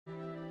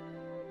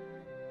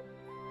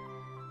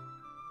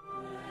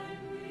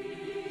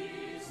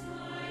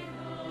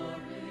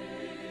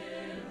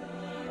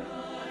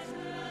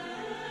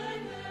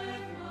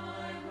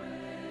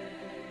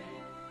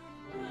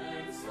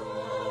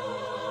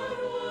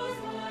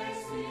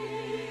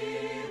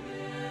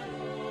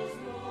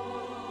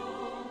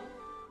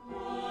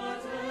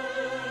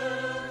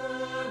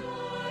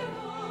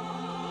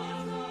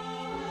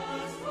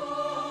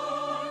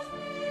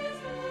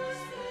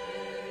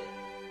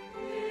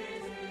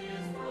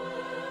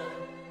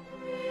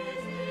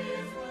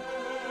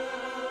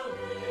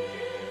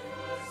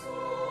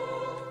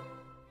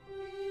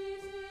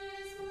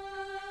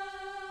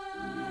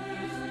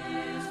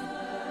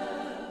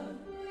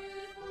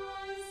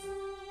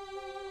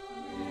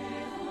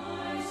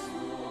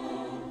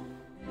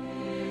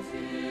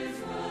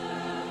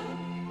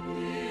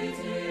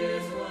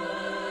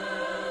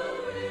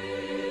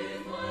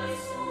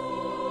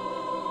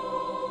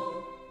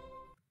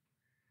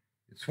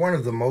It's one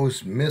of the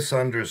most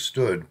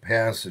misunderstood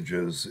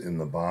passages in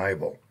the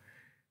Bible.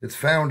 It's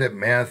found at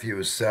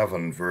Matthew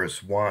 7,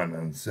 verse 1,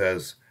 and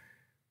says,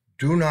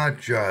 "Do not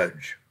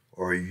judge,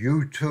 or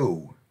you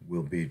too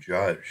will be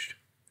judged."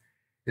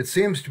 It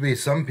seems to be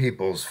some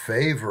people's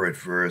favorite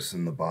verse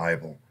in the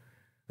Bible,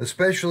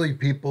 especially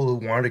people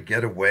who want to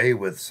get away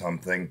with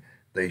something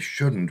they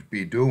shouldn't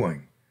be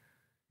doing.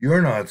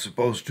 "You're not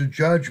supposed to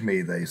judge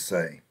me," they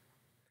say.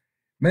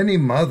 Many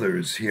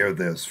mothers hear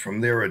this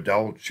from their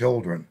adult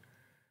children.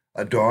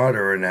 A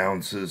daughter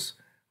announces,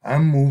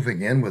 "I'm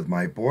moving in with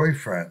my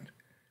boyfriend."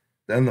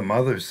 Then the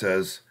mother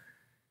says,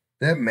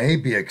 "That may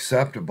be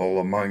acceptable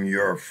among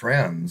your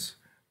friends,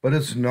 but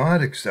it's not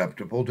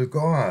acceptable to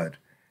God,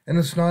 and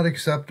it's not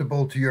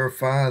acceptable to your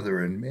father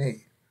and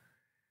me."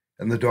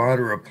 And the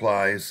daughter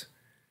replies,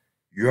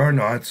 "You're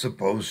not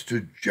supposed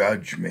to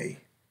judge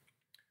me."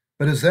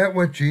 But is that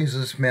what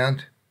Jesus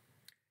meant?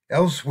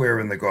 Elsewhere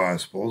in the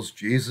Gospels,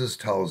 Jesus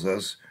tells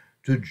us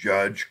to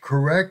judge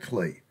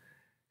correctly.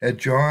 At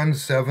John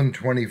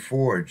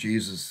 7:24,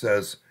 Jesus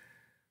says,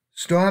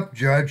 "Stop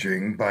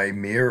judging by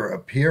mere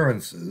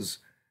appearances,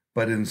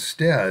 but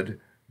instead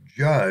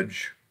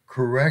judge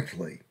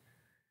correctly."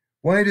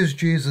 Why does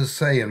Jesus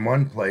say in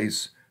one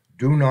place,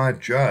 "Do not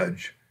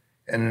judge,"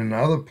 and in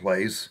another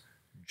place,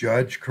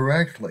 "Judge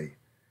correctly"?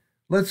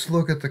 Let's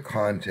look at the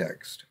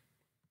context.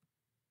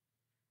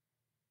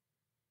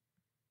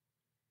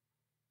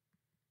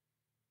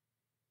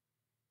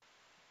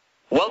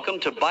 Welcome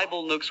to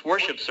Bible Nooks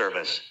worship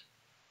service.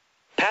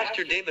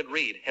 Pastor David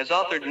Reed has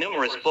authored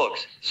numerous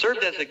books,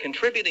 served as a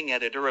contributing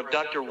editor of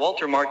Dr.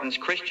 Walter Martin's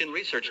Christian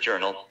Research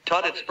Journal,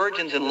 taught at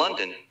Spurgeon's in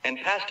London, and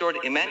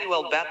pastored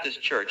Emmanuel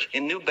Baptist Church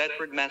in New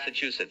Bedford,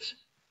 Massachusetts.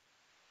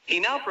 He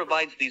now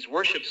provides these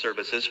worship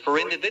services for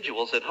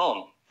individuals at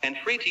home, and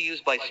free to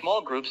use by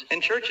small groups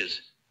and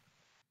churches.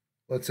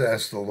 Let's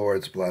ask the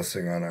Lord's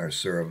blessing on our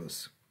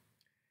service.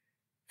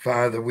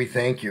 Father, we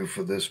thank you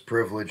for this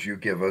privilege you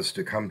give us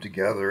to come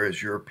together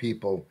as your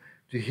people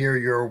to hear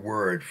your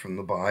word from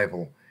the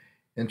Bible,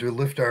 and to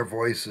lift our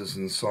voices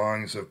in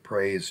songs of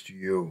praise to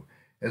you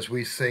as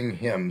we sing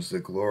hymns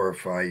that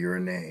glorify your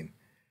name.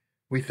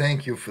 We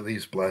thank you for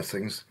these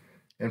blessings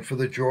and for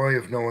the joy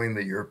of knowing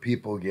that your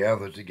people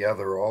gather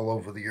together all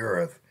over the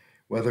earth,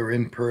 whether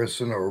in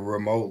person or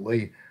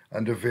remotely,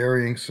 under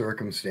varying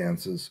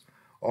circumstances,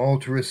 all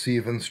to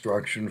receive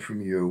instruction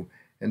from you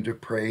and to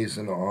praise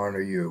and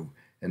honor you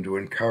and to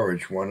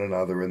encourage one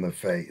another in the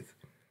faith.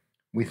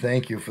 We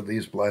thank you for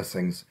these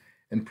blessings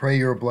and pray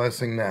your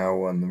blessing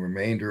now on the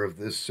remainder of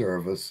this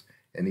service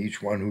and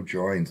each one who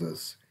joins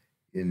us.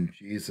 In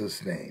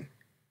Jesus' name,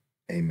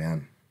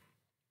 amen.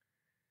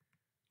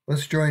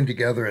 Let's join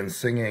together in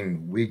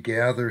singing, "We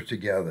Gather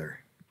Together."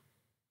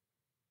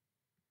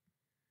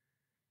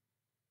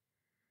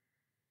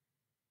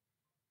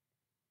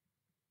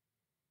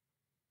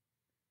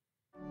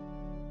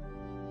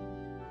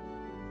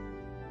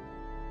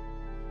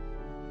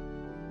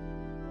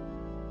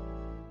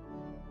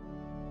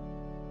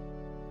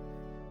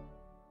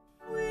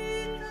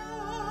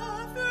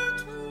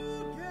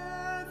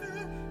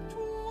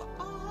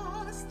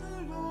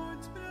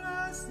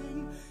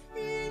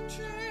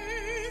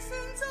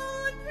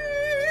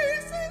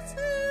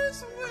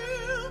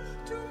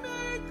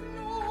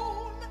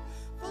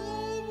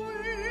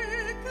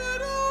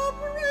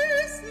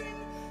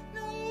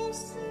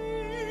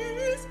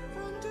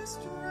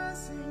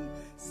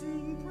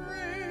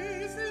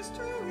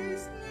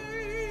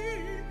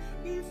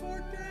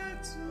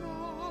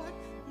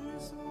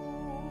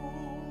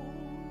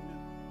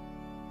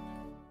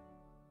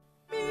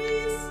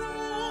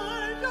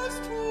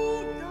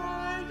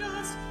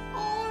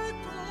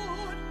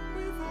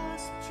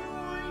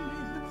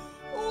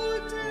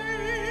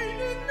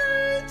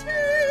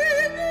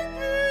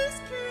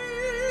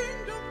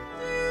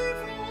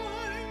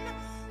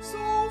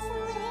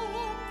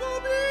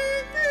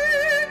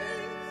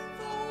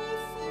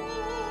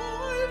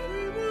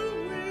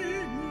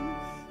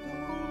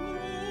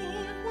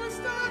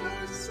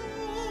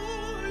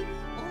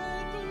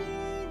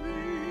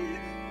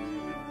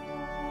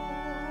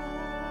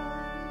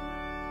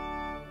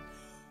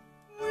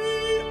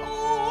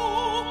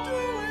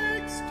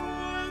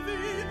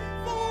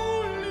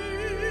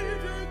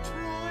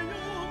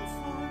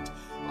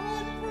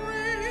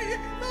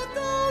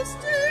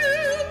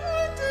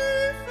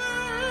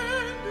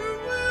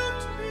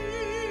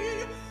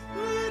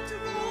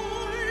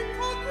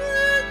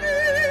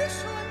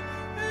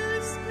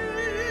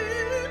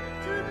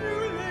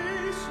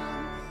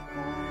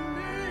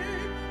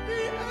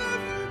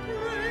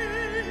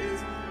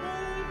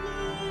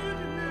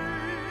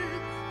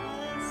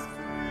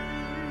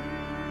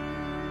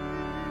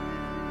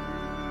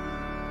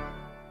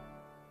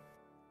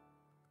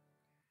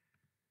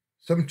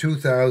 Some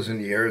 2,000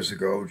 years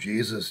ago,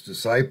 Jesus'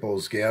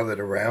 disciples gathered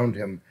around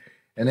him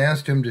and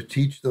asked him to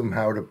teach them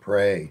how to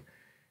pray.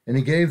 And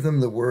he gave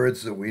them the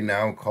words that we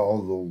now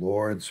call the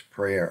Lord's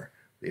Prayer,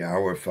 the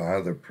Our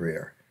Father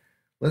prayer.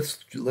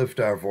 Let's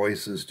lift our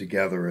voices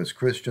together as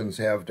Christians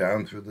have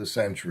down through the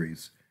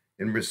centuries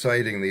in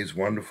reciting these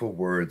wonderful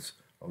words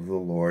of the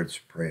Lord's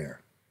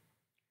Prayer.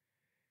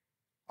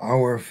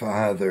 Our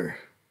Father,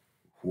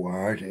 who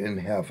art in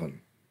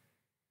heaven,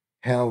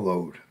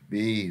 hallowed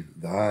be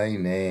thy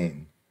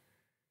name.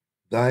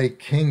 Thy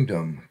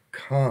kingdom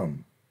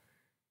come,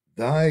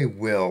 thy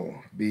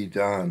will be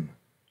done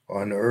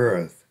on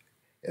earth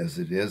as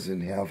it is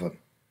in heaven.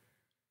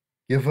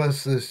 Give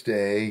us this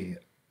day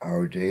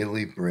our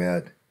daily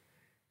bread,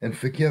 and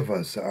forgive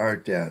us our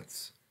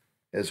debts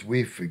as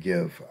we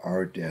forgive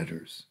our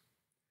debtors.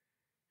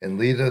 And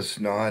lead us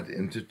not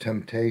into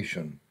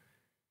temptation,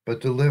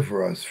 but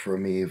deliver us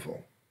from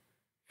evil.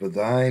 For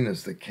thine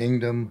is the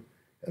kingdom,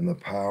 and the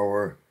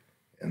power,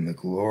 and the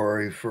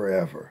glory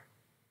forever.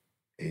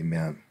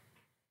 Amen.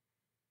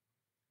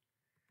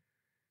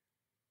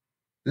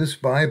 This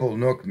Bible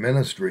Nook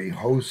ministry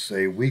hosts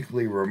a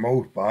weekly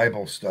remote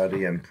Bible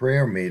study and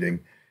prayer meeting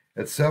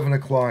at 7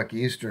 o'clock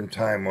Eastern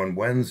Time on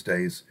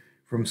Wednesdays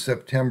from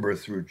September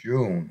through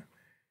June.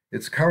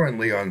 It's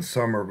currently on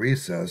summer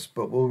recess,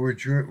 but will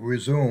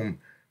resume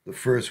the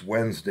first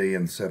Wednesday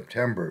in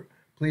September.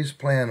 Please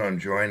plan on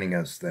joining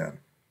us then.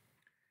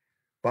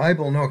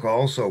 Bible Nook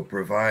also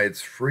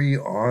provides free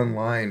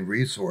online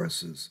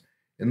resources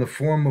in the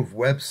form of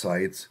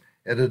websites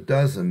at a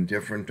dozen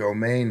different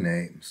domain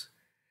names.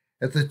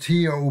 At the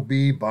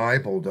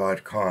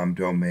tobbible.com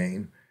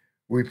domain,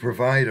 we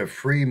provide a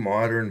free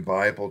modern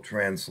Bible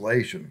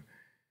translation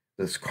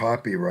that's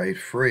copyright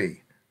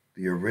free,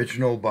 the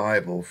original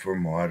Bible for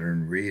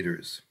modern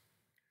readers.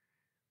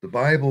 The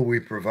Bible we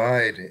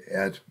provide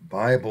at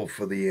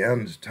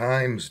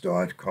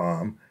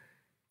BibleForTheEndTimes.com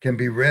can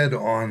be read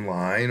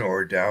online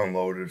or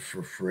downloaded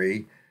for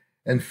free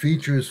and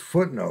features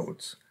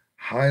footnotes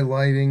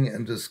highlighting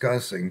and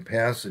discussing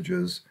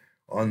passages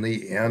on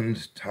the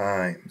end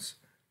times,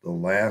 the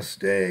last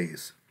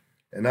days,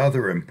 and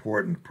other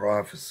important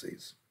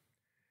prophecies.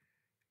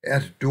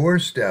 At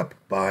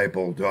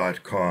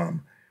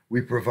DoorstepBible.com,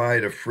 we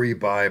provide a free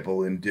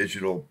Bible in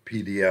digital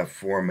PDF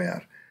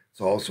format.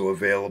 It's also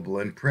available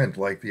in print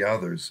like the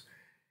others,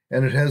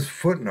 and it has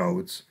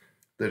footnotes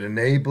that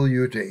enable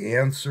you to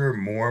answer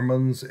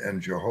Mormons and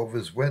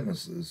Jehovah's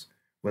Witnesses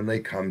when they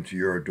come to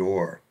your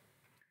door.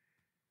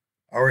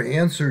 Our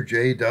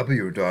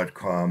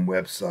AnswerJW.com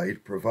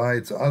website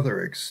provides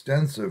other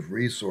extensive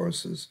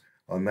resources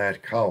on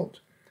that cult,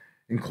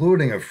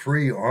 including a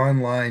free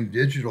online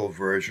digital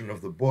version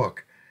of the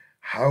book,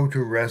 How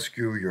to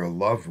Rescue Your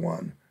Loved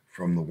One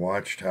from the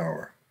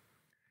Watchtower.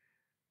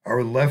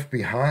 Our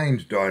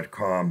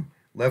LeftBehind.com,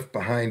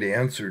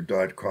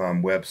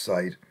 LeftBehindAnswered.com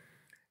website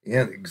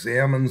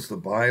examines the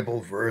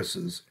Bible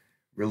verses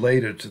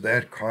related to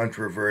that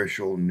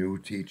controversial new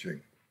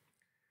teaching.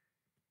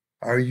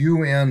 Our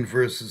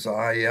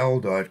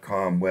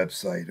UNversusIL.com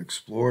website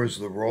explores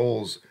the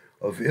roles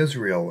of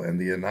Israel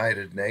and the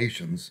United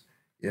Nations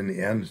in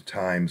end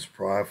times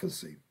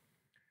prophecy.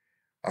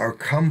 Our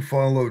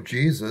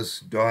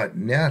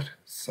ComeFollowJesus.net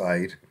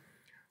site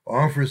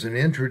offers an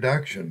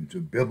introduction to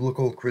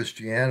biblical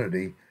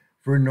Christianity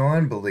for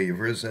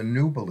non-believers and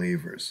new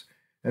believers,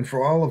 and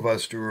for all of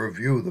us to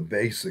review the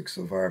basics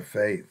of our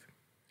faith.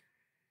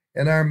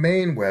 And our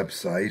main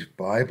website,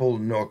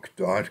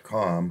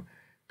 BibleNook.com,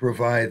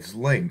 provides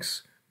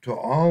links to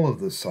all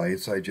of the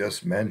sites I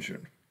just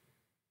mentioned,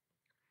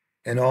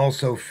 and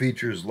also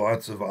features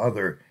lots of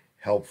other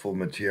helpful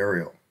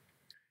material.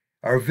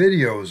 Our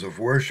videos of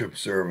worship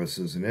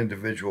services and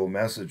individual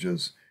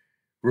messages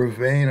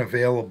remain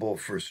available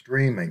for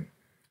streaming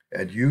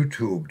at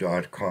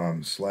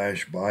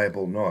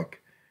youtube.com/BibleNook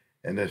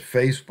and at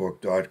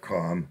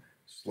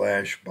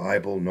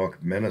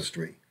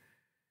facebook.com/BibleNookMinistry.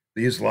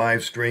 These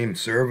live-streamed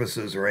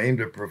services are aimed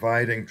at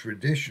providing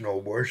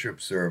traditional worship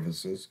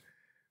services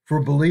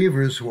for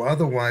believers who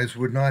otherwise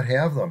would not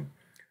have them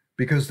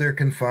because they're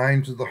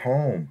confined to the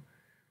home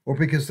or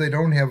because they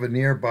don't have a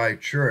nearby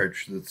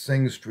church that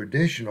sings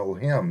traditional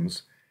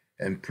hymns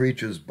and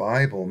preaches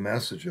Bible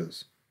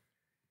messages.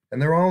 And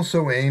they're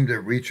also aimed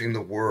at reaching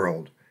the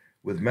world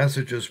with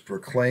messages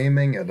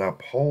proclaiming and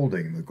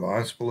upholding the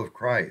gospel of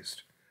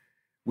Christ.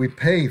 We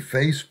pay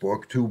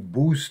Facebook to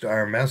boost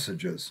our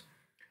messages,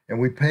 and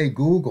we pay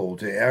Google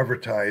to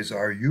advertise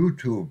our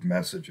YouTube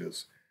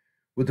messages,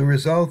 with the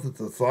result that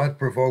the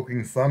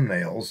thought-provoking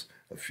thumbnails,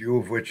 a few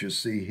of which you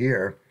see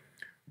here,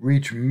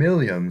 reach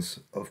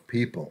millions of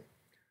people.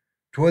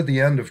 Toward the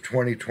end of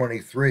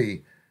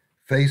 2023,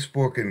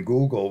 Facebook and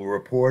Google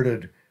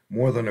reported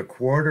more than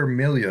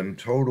 250,000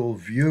 total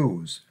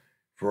views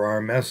for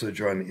our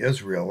message on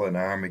Israel and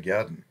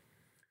Armageddon.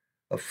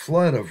 A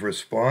flood of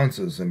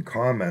responses and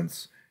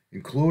comments,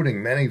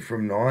 including many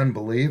from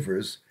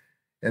non-believers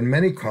and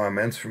many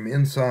comments from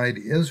inside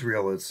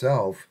Israel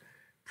itself,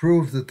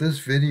 prove that this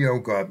video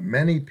got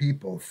many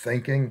people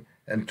thinking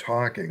and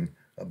talking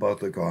about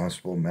the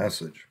gospel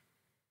message.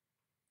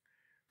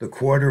 The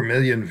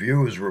 250,000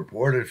 views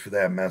reported for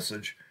that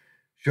message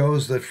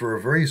shows that for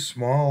a very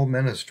small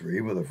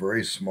ministry with a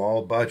very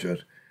small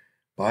budget,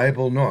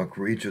 Bible Nook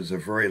reaches a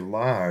very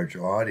large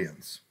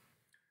audience.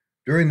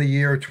 During the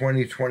year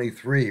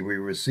 2023, we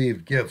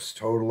received gifts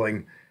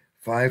totaling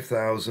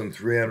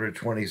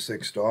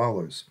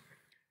 $5,326,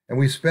 and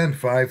we spent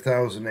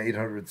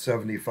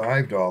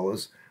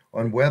 $5,875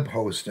 on web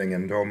hosting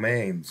and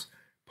domains,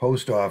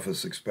 post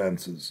office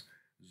expenses,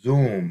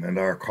 Zoom, and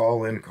our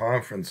call-in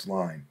conference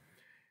line.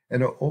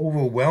 And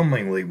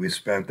overwhelmingly, we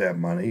spent that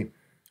money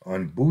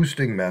on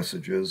boosting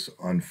messages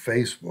on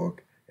Facebook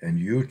and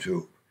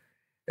YouTube.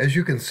 As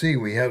you can see,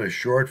 we had a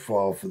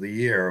shortfall for the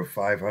year of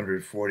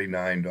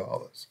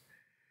 $549.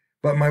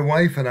 But my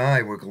wife and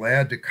I were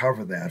glad to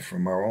cover that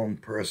from our own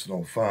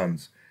personal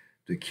funds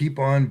to keep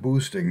on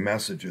boosting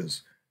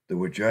messages that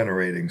were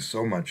generating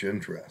so much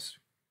interest.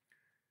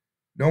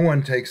 No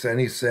one takes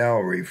any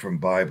salary from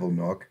Bible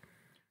Nook.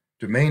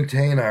 To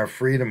maintain our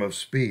freedom of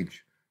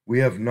speech, we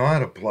have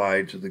not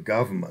applied to the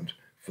government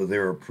for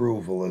their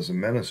approval as a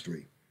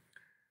ministry.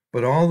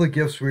 But all the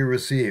gifts we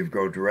receive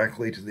go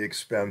directly to the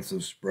expense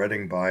of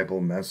spreading Bible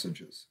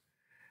messages.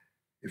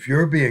 If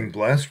you're being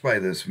blessed by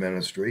this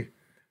ministry,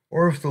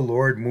 or if the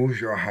Lord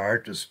moves your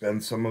heart to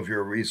spend some of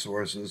your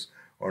resources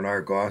on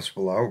our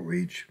gospel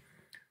outreach,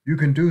 you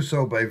can do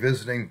so by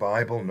visiting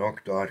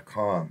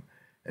BibleNook.com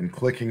and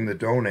clicking the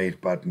Donate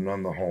button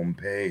on the home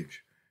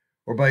page,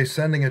 or by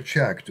sending a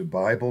check to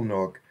Bible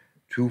Nook,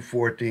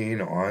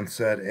 214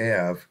 Onset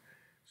Ave,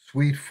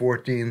 Suite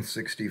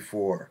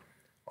 1464,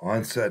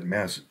 Onset,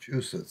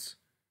 Massachusetts,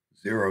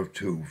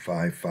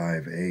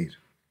 02558.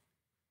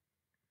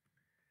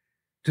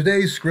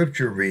 Today's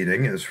scripture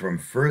reading is from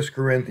 1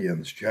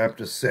 Corinthians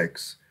chapter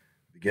 6,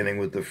 beginning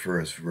with the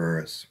first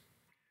verse.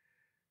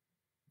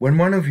 When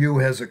one of you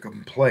has a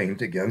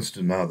complaint against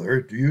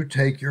another, do you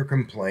take your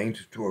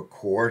complaint to a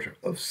court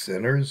of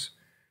sinners,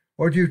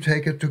 or do you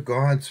take it to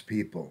God's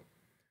people?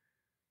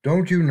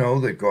 Don't you know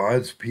that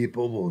God's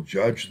people will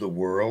judge the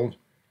world?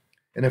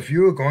 And if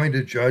you are going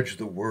to judge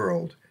the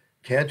world,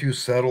 can't you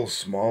settle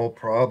small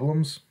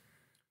problems?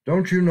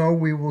 Don't you know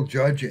we will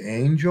judge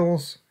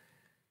angels?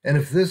 And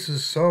if this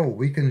is so,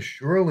 we can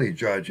surely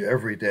judge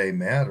everyday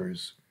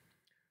matters.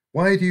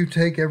 Why do you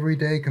take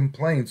everyday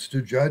complaints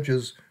to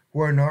judges who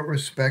are not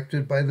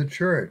respected by the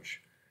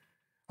church?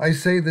 I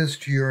say this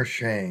to your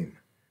shame.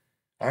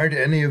 Aren't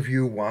any of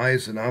you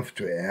wise enough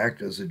to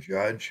act as a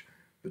judge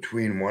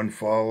between one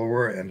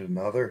follower and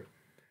another?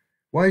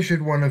 Why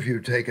should one of you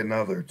take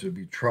another to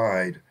be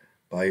tried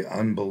by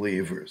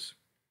unbelievers?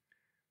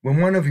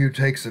 When one of you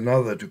takes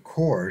another to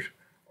court,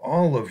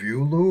 all of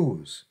you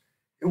lose.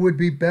 It would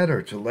be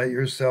better to let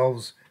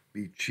yourselves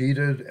be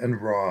cheated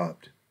and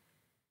robbed.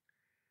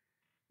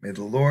 May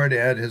the Lord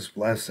add his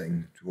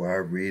blessing to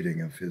our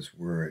reading of his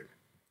word.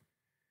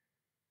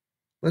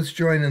 Let's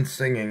join in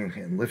singing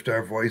and lift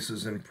our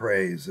voices in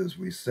praise as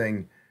we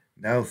sing,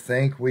 "Now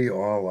Thank We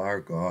All Our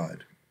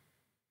God."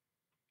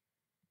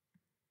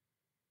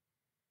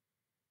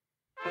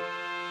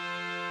 Rejoice.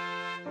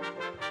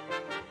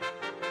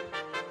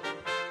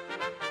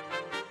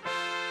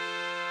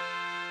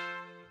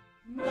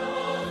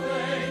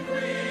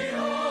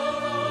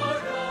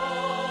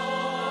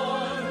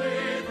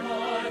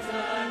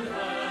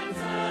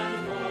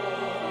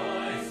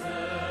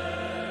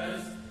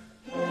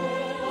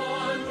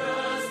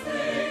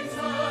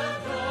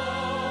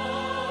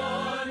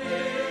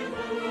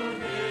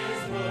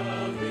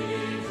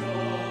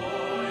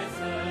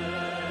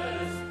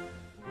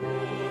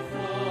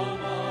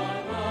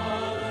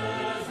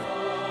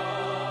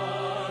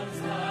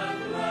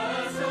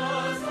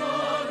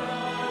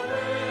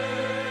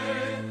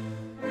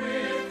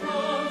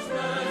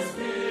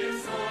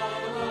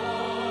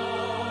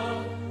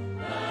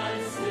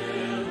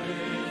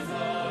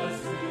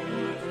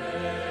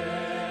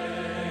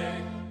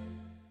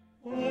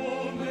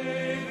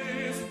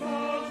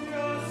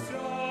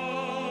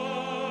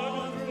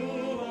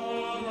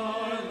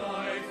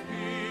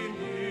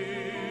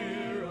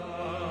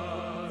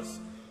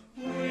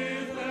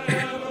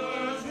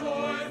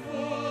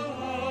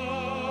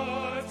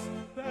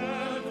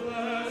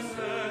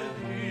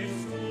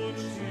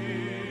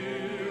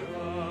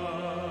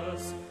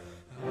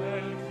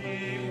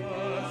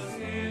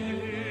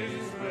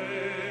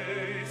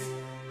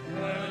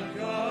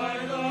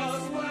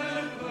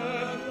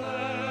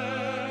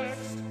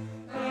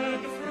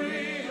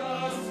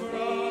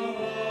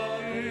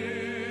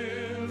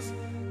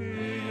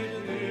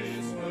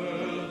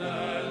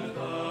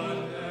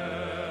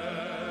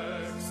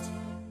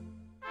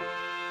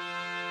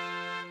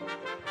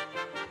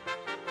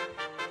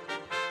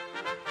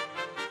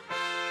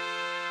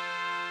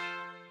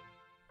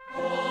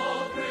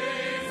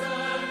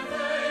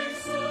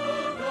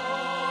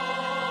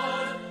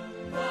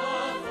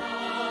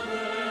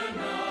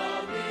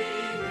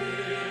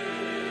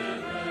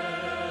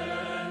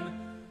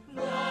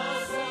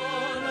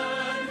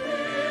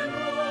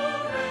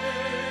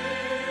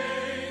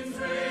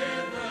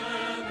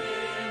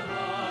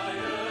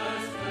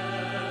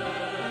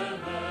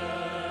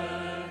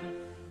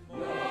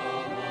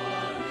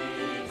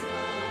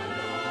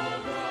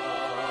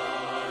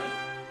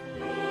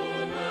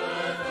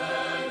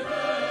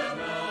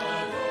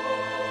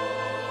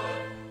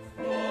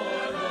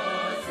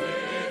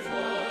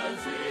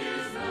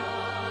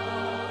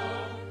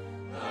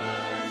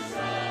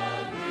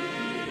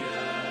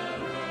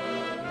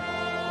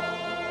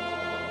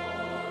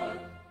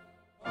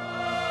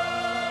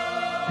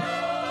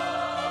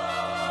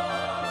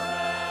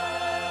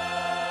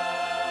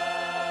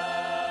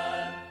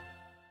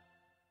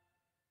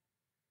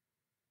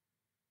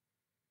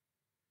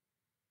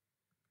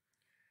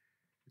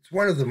 It's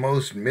one of the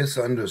most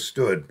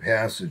misunderstood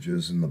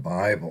passages in the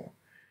Bible.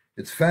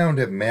 It's found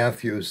at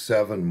Matthew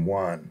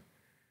 7:1.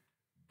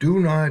 Do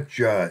not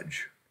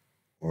judge,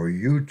 or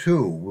you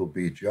too will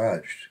be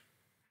judged.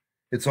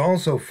 It's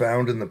also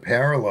found in the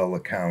parallel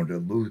account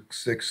at Luke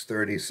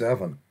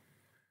 6:37.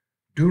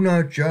 Do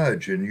not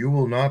judge, and you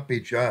will not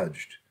be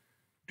judged.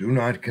 Do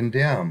not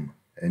condemn,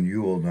 and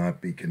you will not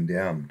be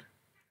condemned.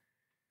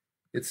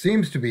 It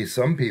seems to be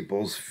some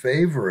people's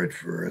favorite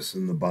verse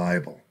in the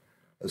Bible,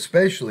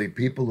 especially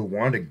people who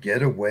want to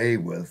get away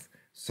with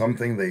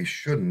something they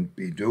shouldn't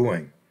be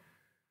doing.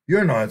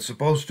 You're not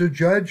supposed to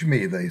judge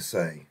me, they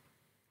say.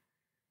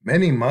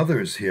 Many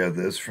mothers hear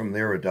this from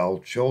their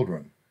adult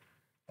children.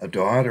 A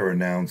daughter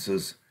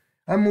announces,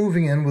 I'm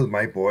moving in with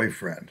my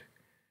boyfriend.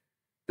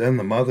 Then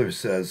the mother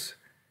says,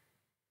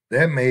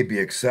 that may be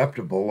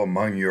acceptable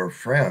among your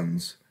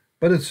friends,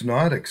 but it's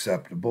not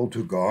acceptable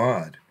to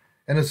God,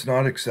 and it's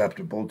not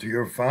acceptable to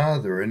your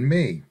father and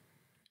me.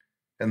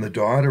 And the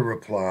daughter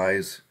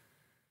replies,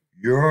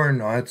 you're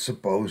not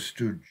supposed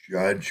to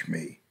judge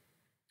me.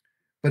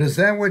 But is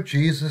that what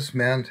Jesus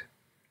meant?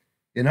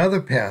 In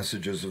other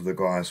passages of the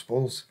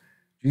Gospels,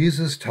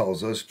 Jesus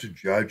tells us to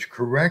judge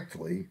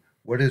correctly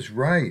what is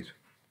right.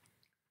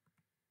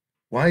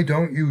 Why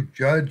don't you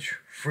judge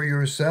for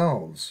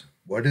yourselves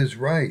what is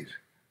right?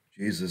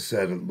 Jesus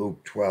said at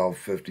Luke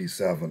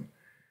 12:57.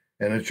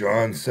 And at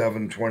John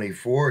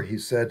 7:24, he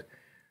said,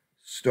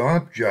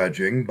 stop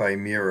judging by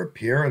mere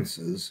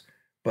appearances,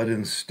 but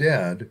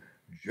instead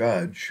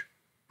judge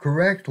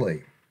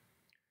correctly.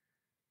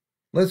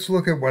 Let's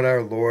look at what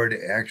our Lord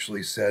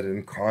actually said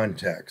in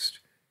context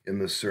in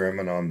the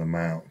Sermon on the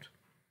Mount.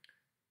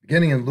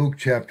 Beginning in Luke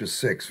chapter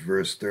 6,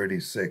 verse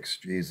 36,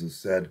 Jesus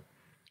said,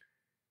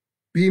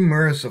 be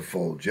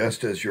merciful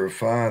just as your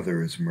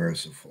Father is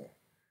merciful.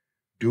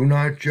 Do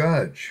not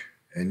judge,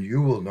 and you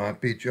will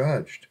not be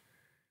judged.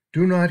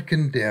 Do not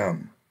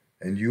condemn,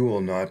 and you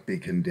will not be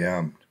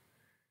condemned.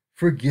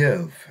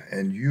 Forgive,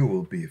 and you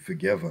will be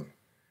forgiven.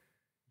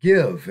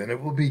 Give, and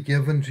it will be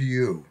given to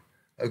you.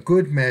 A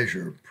good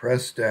measure,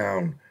 pressed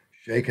down,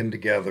 shaken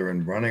together,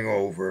 and running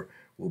over,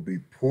 will be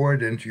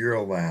poured into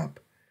your lap.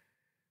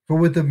 For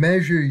with the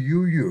measure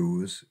you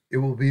use, it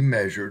will be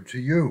measured to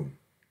you.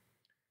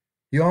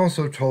 He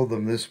also told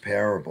them this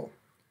parable.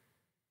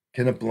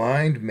 Can a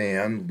blind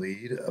man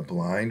lead a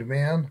blind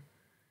man?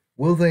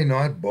 Will they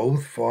not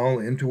both fall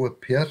into a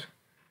pit?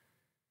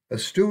 A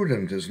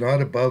student is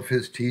not above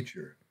his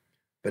teacher,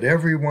 but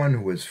everyone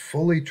who is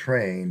fully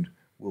trained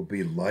will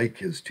be like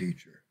his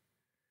teacher.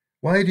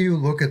 Why do you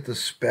look at the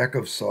speck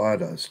of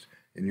sawdust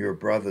in your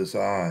brother's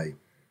eye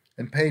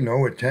and pay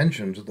no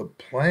attention to the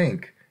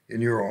plank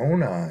in your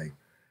own eye?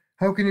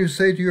 How can you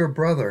say to your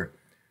brother,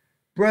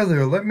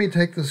 brother, let me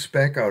take the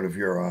speck out of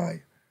your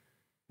eye,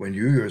 when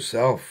you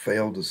yourself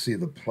fail to see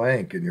the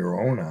plank in your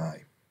own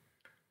eye?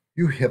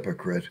 You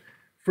hypocrite,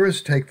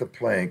 first take the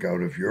plank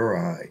out of your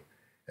eye,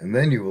 and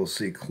then you will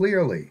see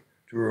clearly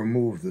to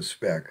remove the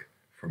speck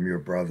from your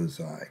brother's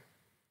eye.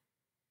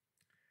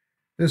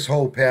 This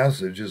whole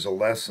passage is a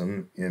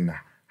lesson in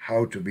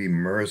how to be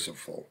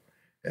merciful,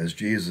 as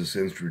Jesus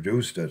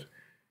introduced it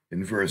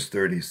in verse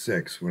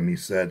 36 when he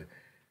said,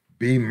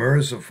 be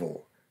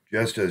merciful,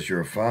 just as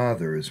your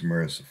Father is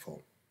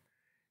merciful.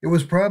 It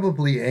was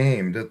probably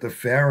aimed at the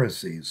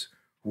Pharisees,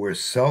 who were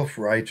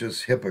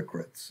self-righteous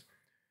hypocrites.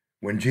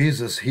 When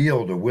Jesus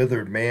healed a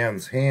withered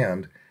man's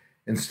hand,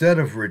 instead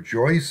of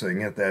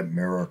rejoicing at that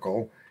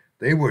miracle,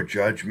 they were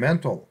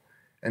judgmental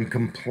and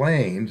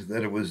complained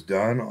that it was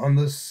done on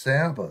the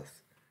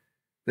Sabbath.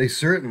 They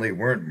certainly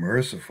weren't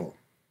merciful.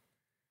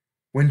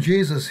 When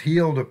Jesus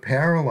healed a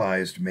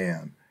paralyzed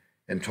man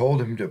and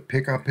told him to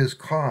pick up his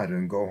cot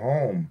and go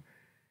home,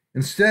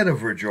 instead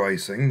of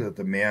rejoicing that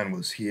the man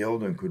was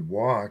healed and could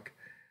walk,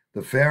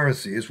 the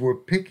Pharisees were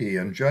picky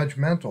and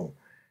judgmental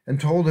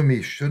and told him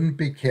he shouldn't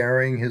be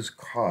carrying his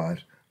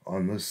cot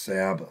on the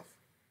Sabbath.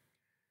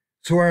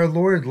 So our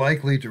Lord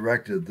likely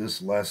directed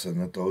this lesson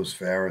at those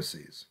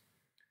Pharisees.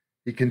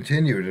 He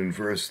continued in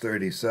verse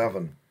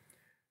 37,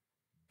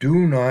 do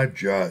not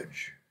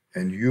judge,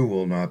 and you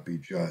will not be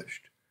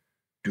judged.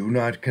 Do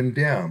not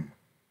condemn,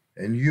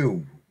 and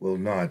you will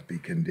not be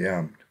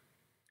condemned.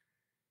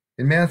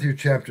 In Matthew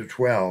chapter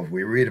 12,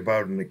 we read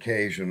about an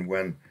occasion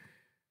when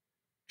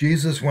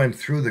Jesus went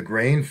through the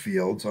grain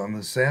fields on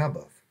the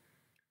Sabbath.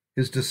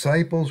 His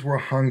disciples were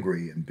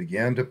hungry and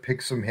began to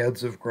pick some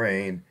heads of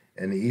grain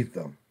and eat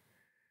them.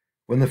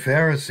 When the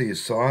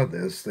Pharisees saw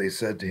this, they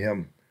said to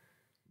him,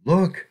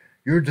 look,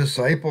 your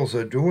disciples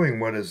are doing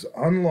what is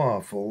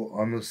unlawful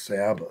on the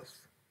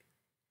Sabbath.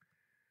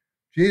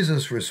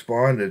 Jesus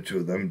responded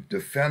to them,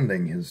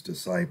 defending his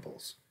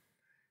disciples.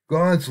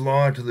 God's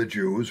law to the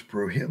Jews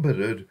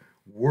prohibited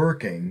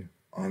working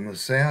on the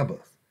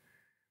Sabbath,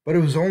 but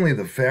it was only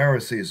the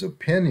Pharisees'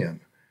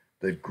 opinion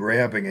that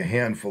grabbing a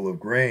handful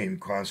of grain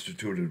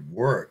constituted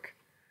work.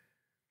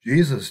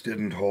 Jesus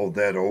didn't hold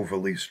that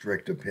overly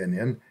strict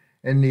opinion,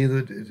 and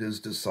neither did his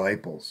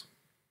disciples.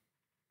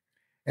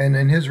 And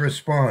in his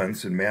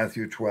response in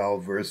Matthew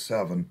 12, verse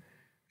 7,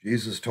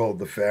 Jesus told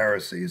the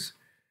Pharisees,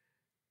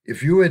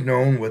 If you had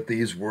known what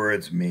these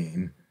words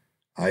mean,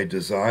 I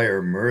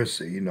desire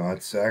mercy,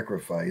 not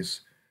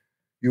sacrifice,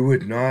 you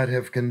would not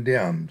have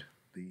condemned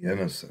the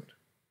innocent.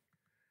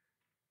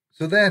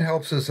 So that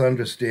helps us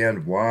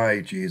understand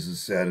why Jesus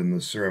said in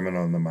the Sermon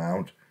on the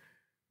Mount,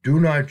 do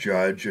not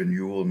judge and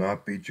you will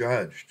not be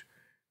judged.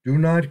 Do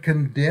not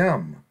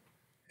condemn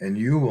and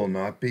you will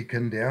not be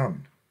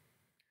condemned.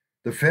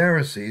 The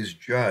Pharisees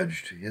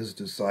judged his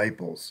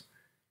disciples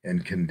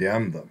and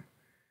condemned them.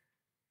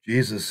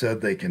 Jesus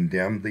said they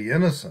condemned the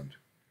innocent.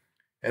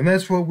 And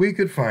that's what we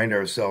could find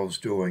ourselves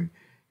doing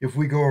if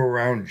we go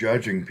around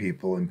judging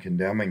people and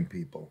condemning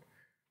people.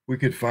 We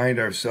could find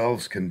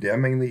ourselves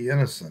condemning the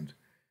innocent,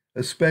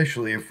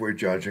 especially if we're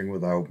judging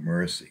without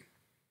mercy.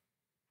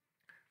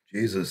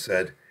 Jesus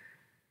said,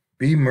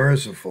 be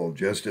merciful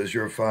just as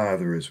your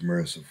Father is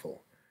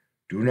merciful.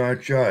 Do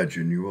not judge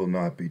and you will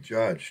not be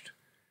judged.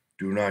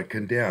 Do not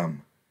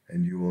condemn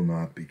and you will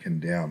not be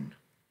condemned.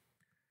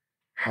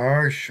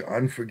 Harsh,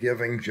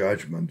 unforgiving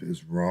judgment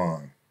is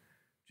wrong.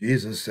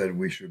 Jesus said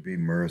we should be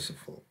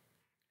merciful.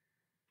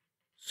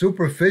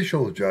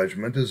 Superficial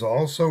judgment is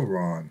also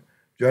wrong,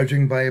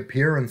 judging by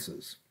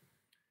appearances.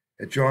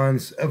 At John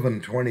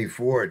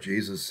 7:24,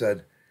 Jesus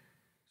said,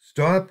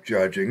 stop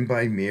judging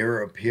by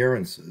mere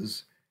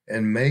appearances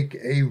and make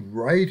a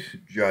right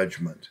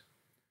judgment.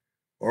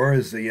 Or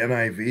as the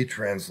NIV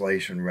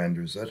translation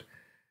renders it,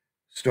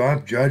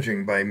 stop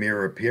judging by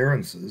mere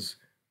appearances,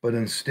 but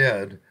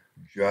instead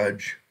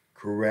judge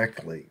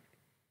correctly.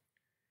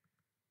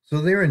 So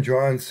there in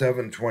John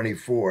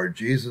 7:24,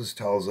 Jesus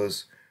tells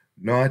us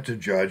not to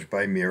judge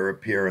by mere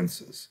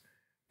appearances.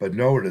 But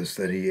notice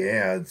that he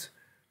adds,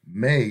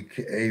 make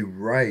a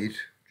right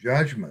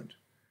judgment,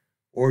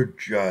 or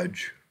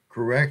judge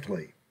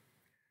correctly.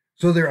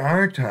 So there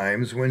are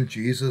times when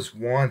Jesus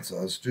wants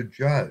us to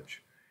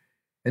judge,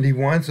 and he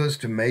wants us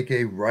to make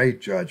a right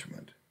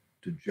judgment,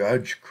 to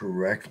judge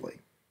correctly.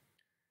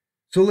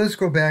 So let's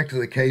go back to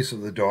the case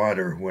of the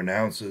daughter who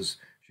announces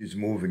she's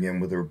moving in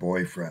with her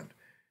boyfriend,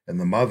 and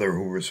the mother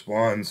who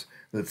responds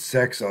that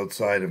sex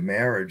outside of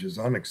marriage is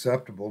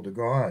unacceptable to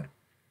God.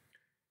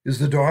 Is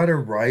the daughter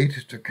right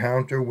to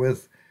counter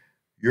with,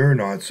 you're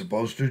not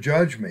supposed to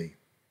judge me?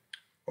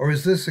 Or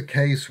is this a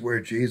case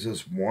where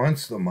Jesus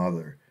wants the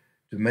mother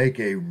to make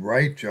a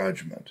right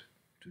judgment,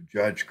 to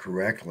judge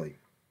correctly?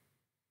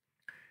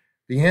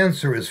 The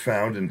answer is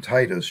found in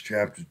Titus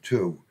chapter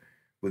 2,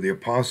 where the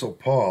Apostle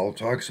Paul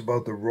talks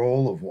about the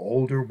role of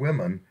older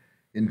women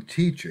in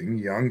teaching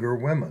younger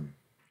women.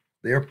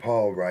 There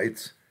Paul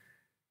writes,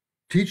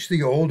 teach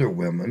the older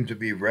women to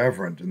be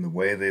reverent in the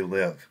way they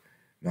live,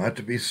 not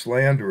to be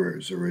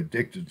slanderers or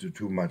addicted to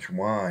too much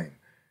wine,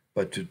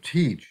 but to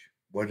teach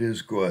what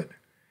is good.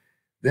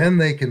 Then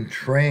they can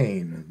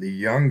train the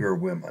younger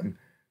women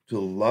to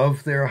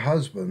love their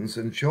husbands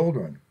and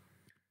children,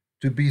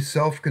 to be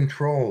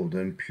self-controlled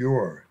and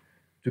pure,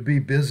 to be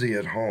busy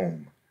at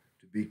home,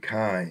 to be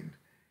kind,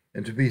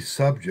 and to be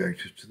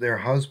subject to their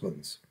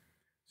husbands,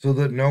 so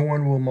that no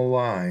one will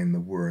malign the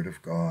word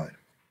of God.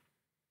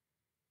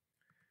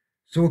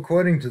 So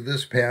according to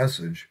this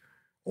passage,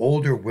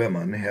 older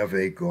women have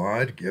a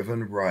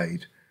God-given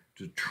right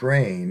to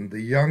train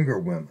the younger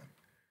women.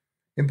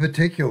 In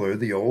particular,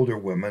 the older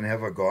women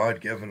have a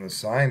God-given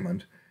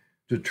assignment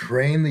to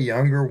train the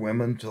younger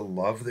women to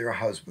love their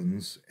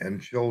husbands and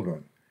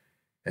children,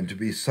 and to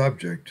be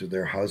subject to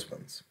their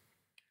husbands.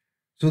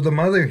 So the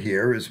mother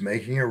here is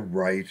making a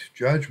right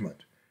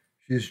judgment.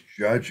 She's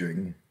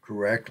judging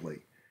correctly.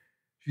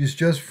 She's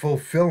just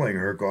fulfilling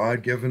her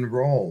God-given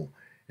role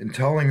in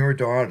telling her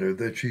daughter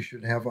that she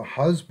should have a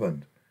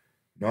husband,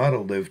 not a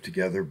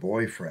live-together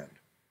boyfriend.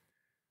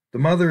 The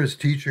mother is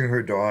teaching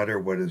her daughter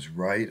what is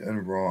right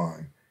and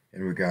wrong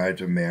in regard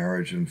to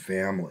marriage and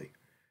family.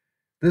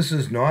 This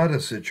is not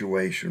a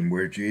situation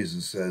where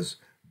Jesus says,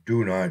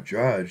 do not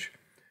judge.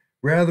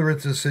 Rather,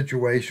 it's a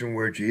situation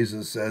where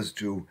Jesus says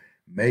to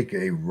make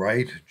a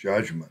right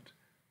judgment,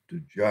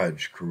 to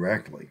judge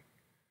correctly.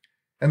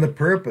 And the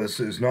purpose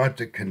is not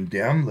to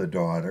condemn the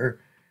daughter,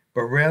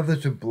 but rather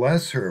to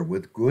bless her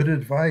with good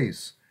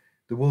advice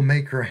that will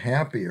make her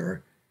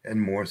happier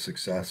and more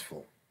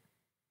successful.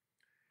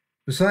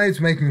 Besides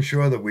making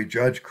sure that we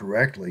judge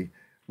correctly,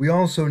 we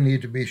also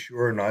need to be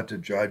sure not to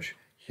judge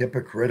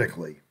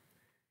hypocritically.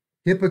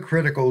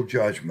 Hypocritical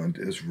judgment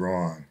is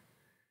wrong.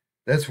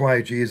 That's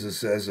why Jesus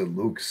says in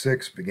Luke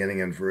 6, beginning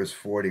in verse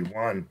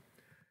 41,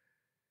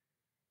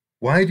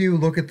 why do you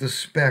look at the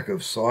speck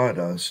of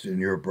sawdust in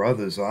your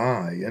brother's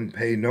eye and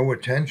pay no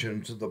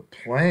attention to the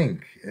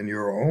plank in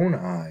your own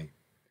eye?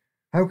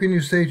 How can you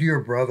say to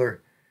your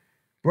brother,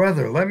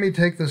 brother, let me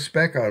take the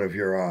speck out of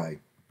your eye,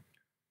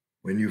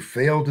 when you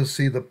fail to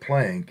see the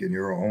plank in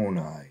your own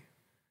eye?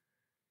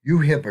 You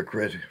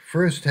hypocrite,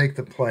 first take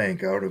the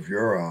plank out of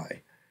your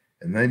eye,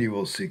 and then you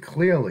will see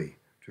clearly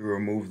to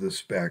remove the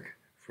speck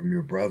from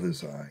your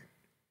brother's eye.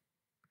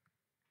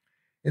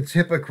 It's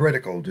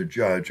hypocritical to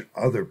judge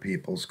other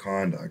people's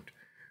conduct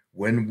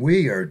when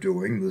we are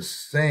doing the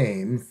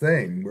same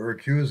thing we're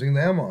accusing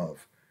them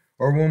of,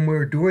 or when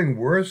we're doing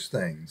worse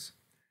things.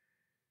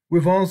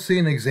 We've all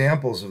seen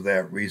examples of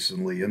that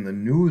recently in the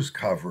news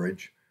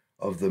coverage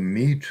of the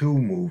Me Too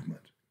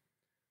movement.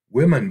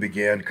 Women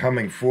began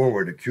coming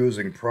forward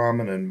accusing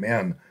prominent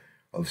men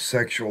of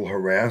sexual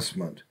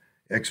harassment,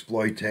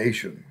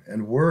 exploitation,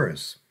 and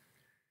worse.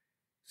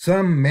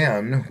 Some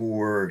men who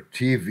were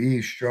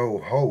TV show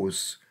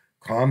hosts,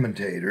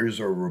 commentators,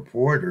 or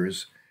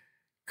reporters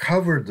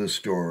covered the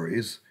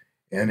stories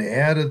and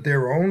added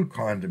their own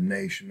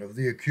condemnation of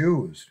the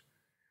accused,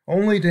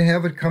 only to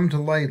have it come to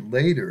light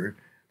later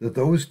that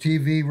those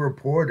TV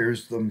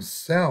reporters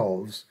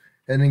themselves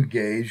had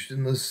engaged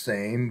in the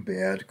same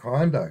bad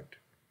conduct.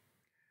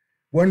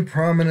 One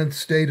prominent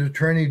state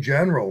attorney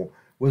general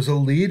was a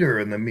leader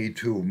in the Me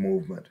Too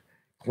movement,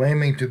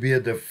 claiming to be a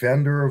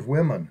defender of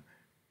women,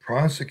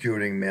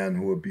 prosecuting men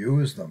who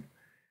abused them.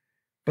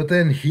 But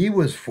then he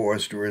was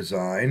forced to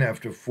resign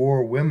after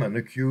 4 women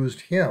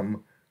accused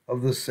him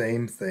of the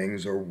same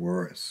things or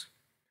worse.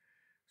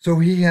 So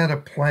he had a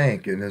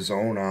plank in his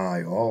own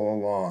eye all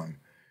along,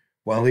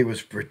 while he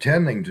was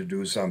pretending to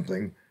do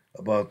something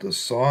about the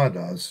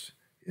sawdust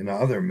in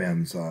other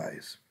men's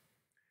eyes.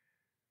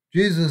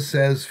 Jesus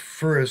says,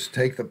 first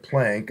take the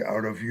plank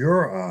out of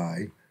your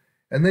eye,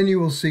 and then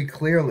you will see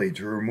clearly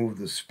to remove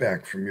the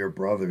speck from your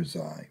brother's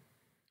eye.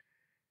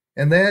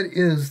 And that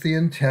is the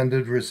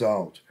intended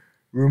result,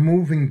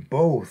 removing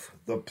both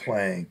the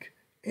plank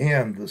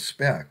and the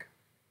speck.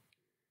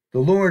 The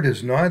Lord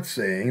is not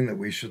saying that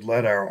we should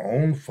let our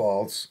own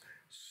faults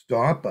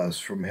stop us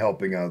from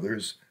helping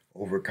others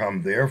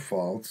overcome their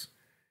faults,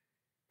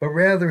 but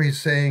rather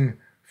he's saying,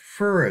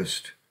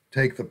 first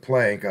take the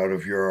plank out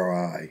of your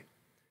eye,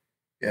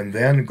 and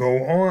then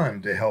go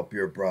on to help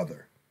your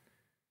brother.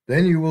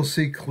 Then you will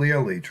see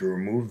clearly to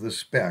remove the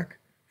speck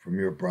from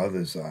your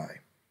brother's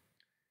eye.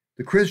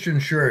 The Christian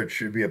church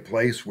should be a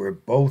place where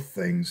both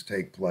things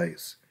take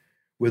place,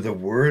 where the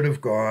Word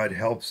of God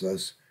helps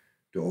us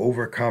to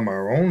overcome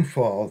our own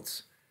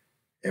faults,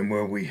 and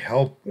where we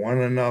help one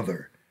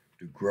another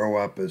to grow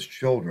up as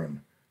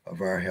children of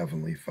our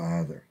Heavenly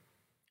Father.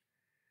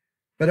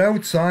 But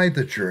outside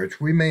the church,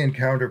 we may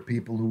encounter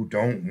people who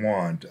don't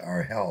want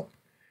our help.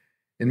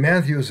 In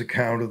Matthew's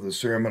account of the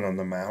Sermon on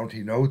the Mount,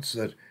 he notes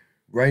that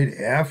right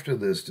after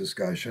this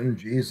discussion,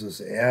 Jesus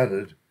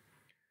added,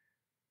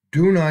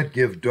 "Do not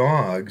give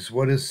dogs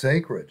what is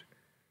sacred.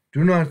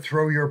 Do not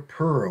throw your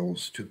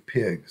pearls to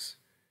pigs.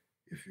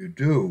 If you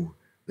do,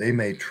 they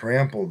may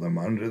trample them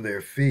under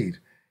their feet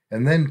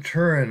and then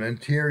turn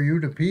and tear you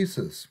to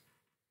pieces."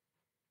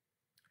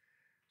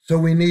 So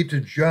we need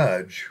to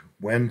judge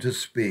when to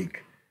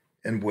speak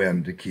and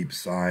when to keep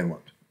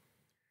silent.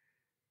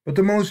 But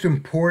the most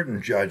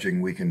important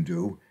judging we can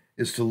do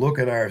is to look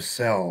at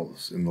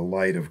ourselves in the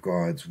light of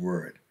God's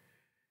Word.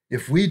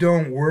 If we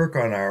don't work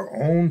on our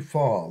own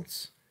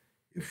faults,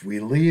 if we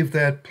leave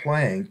that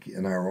plank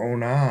in our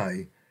own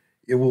eye,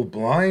 it will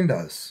blind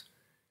us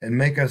and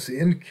make us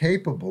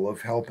incapable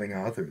of helping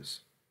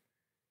others.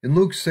 In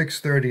Luke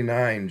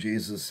 6:39,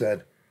 Jesus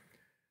said,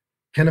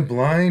 "Can a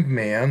blind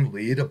man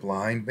lead a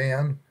blind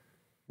man?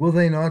 Will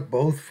they not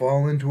both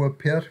fall into a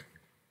pit?"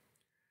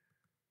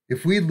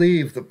 If we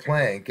leave the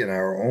plank in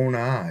our own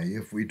eye,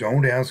 if we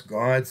don't ask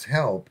God's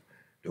help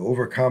to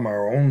overcome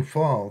our own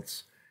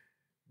faults,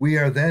 we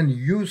are then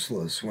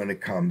useless when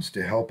it comes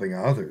to helping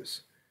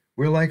others.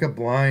 We're like a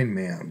blind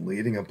man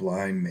leading a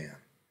blind man.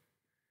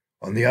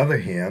 On the other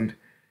hand,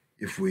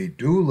 if we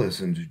do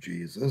listen to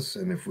Jesus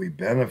and if we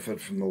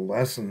benefit from the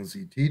lessons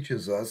he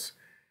teaches us,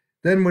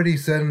 then what he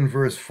said in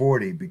verse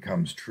 40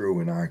 becomes true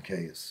in our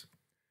case.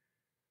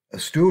 A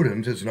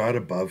student is not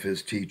above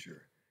his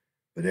teacher,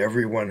 but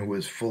everyone who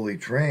is fully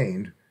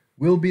trained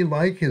will be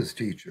like his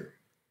teacher.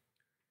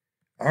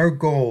 Our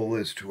goal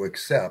is to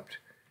accept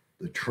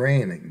the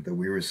training that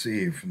we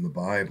receive from the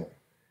Bible,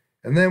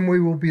 and then we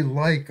will be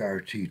like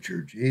our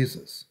teacher,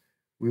 Jesus.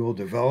 We will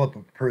develop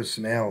a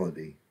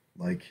personality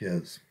like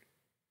his.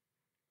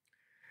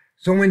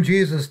 So when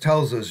Jesus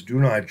tells us, "Do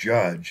not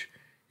judge,"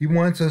 he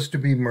wants us to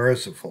be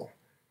merciful,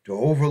 to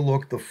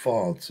overlook the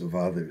faults of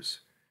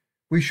others.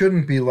 We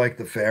shouldn't be like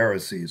the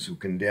Pharisees who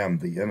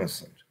condemned the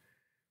innocent.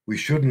 We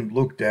shouldn't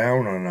look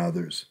down on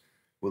others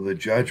with a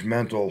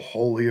judgmental,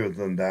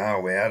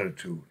 holier-than-thou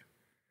attitude.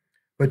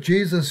 But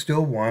Jesus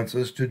still wants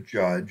us to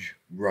judge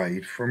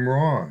right from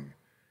wrong,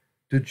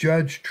 to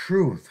judge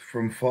truth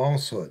from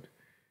falsehood,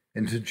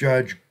 and to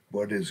judge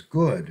what is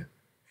good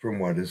from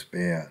what is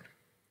bad.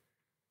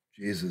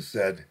 Jesus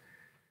said,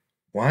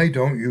 "Why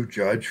don't you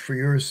judge for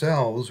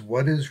yourselves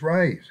what is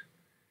right?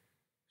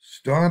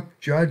 Stop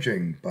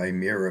judging by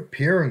mere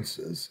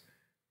appearances,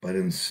 but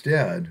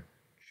instead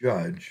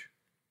judge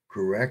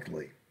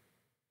correctly."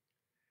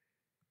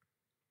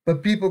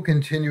 But people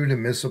continue to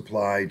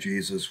misapply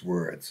Jesus'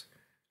 words.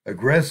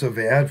 Aggressive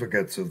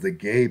advocates of the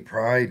gay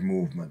pride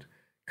movement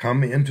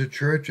come into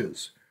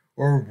churches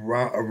or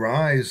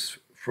arise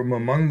from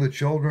among the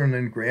children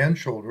and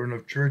grandchildren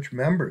of church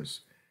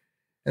members,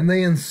 and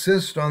they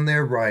insist on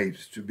their right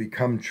to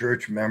become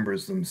church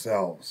members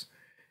themselves,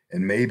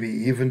 and maybe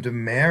even to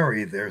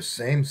marry their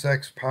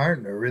same-sex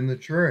partner in the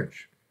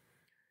church.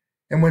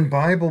 And when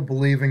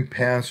Bible-believing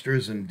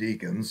pastors and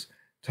deacons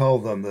tell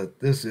them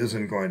that this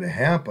isn't going to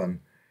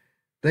happen,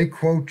 they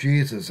quote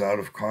Jesus out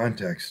of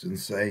context and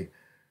say,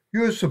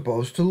 "You're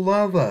supposed to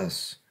love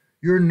us.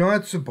 You're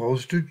not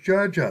supposed to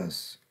judge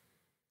us."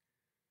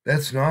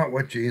 That's not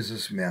what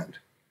Jesus meant.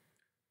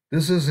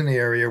 This is an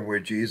area where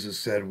Jesus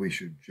said we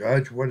should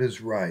judge what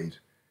is right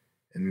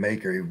and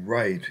make a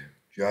right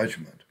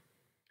judgment.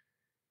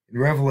 In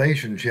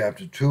Revelation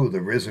chapter 2,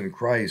 the risen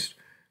Christ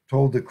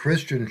told the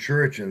Christian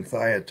church in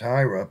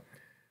Thyatira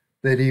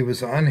that he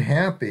was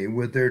unhappy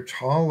with their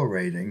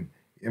tolerating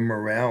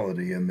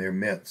immorality in their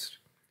midst.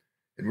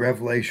 In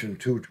Revelation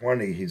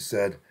 2:20, he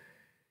said,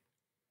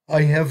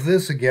 "I have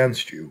this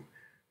against you.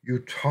 You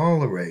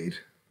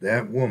tolerate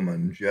that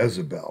woman,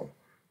 Jezebel,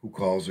 who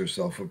calls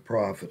herself a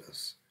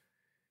prophetess.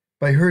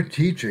 By her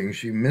teaching,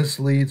 she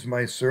misleads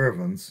my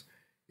servants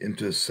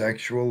into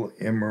sexual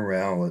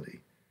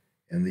immorality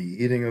and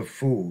the eating of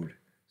food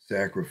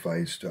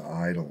sacrificed to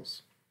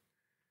idols."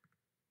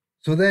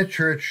 So that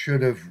church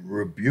should have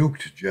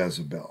rebuked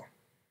Jezebel.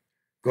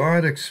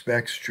 God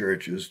expects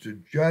churches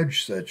to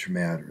judge such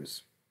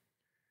matters.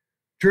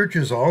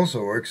 Churches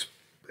also are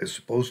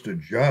supposed to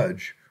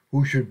judge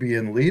who should be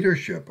in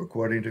leadership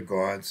according to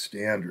God's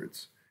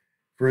standards.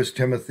 1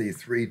 Timothy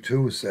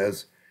 3:2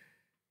 says,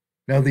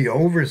 "Now the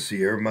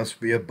overseer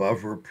must be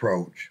above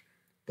reproach,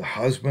 the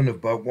husband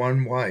of but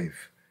one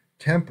wife,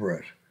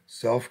 temperate,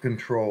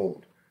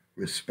 self-controlled,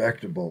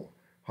 respectable,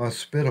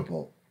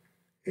 hospitable,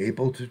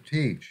 able to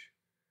teach,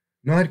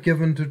 not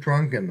given to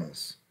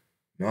drunkenness,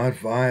 not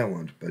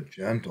violent but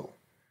gentle,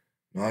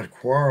 not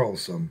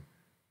quarrelsome,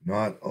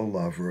 not a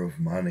lover of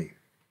money."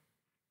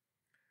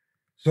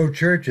 So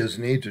churches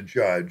need to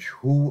judge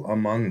who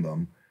among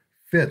them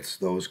fits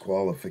those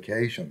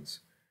qualifications.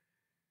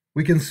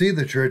 We can see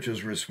the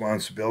church's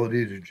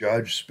responsibility to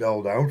judge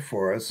spelled out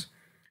for us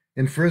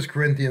in 1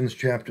 Corinthians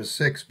chapter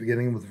 6,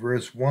 beginning with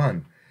verse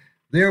 1.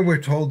 There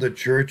we're told that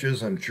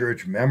churches and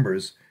church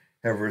members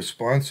have a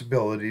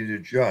responsibility to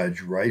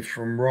judge right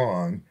from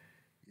wrong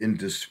in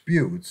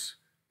disputes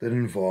that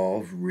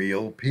involve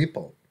real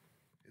people.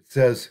 It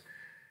says,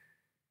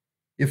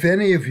 "If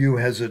any of you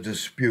has a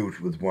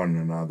dispute with one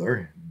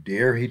another,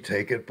 dare he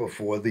take it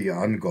before the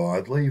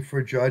ungodly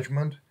for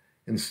judgment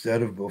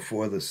instead of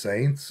before the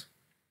saints?"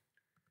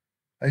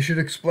 I should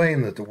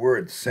explain that the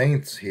word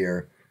saints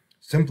here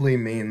simply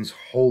means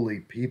holy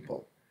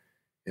people.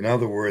 In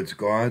other words,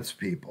 God's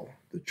people,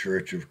 the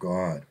church of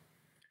God.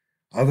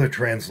 Other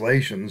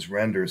translations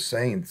render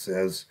saints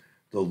as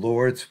the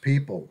Lord's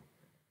people,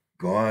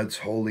 God's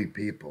holy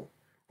people,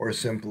 or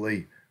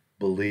simply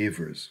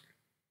believers.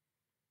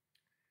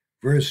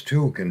 Verse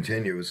 2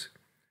 continues,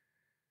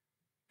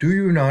 "Do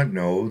you not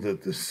know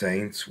that the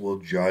saints will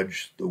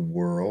judge the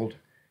world?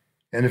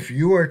 And if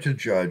you are to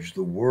judge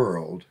the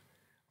world,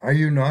 are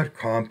you not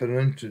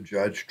competent to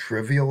judge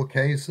trivial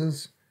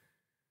cases?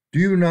 Do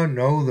you not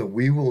know that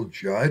we will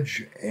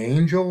judge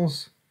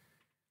angels?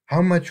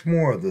 How much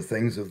more the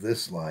things of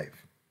this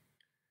life?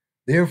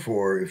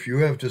 Therefore, if you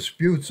have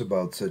disputes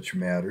about such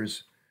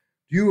matters,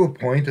 do you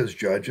appoint as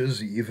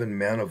judges even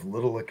men of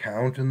little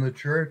account in the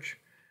church?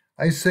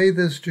 I say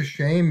this to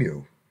shame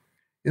you.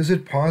 Is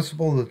it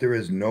possible that there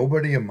is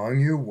nobody among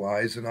you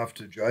wise enough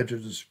to judge a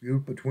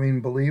dispute between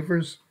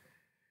believers?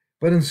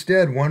 But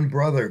instead, one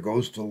brother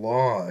goes to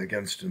law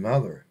against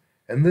another,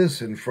 and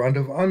this in front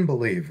of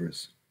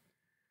unbelievers.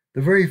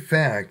 The very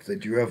fact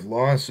that you have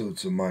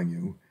lawsuits among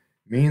you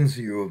means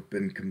you have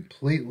been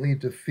completely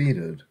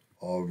defeated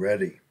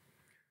already.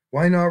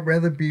 Why not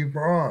rather be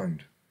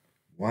wronged?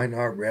 Why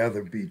not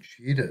rather be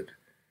cheated?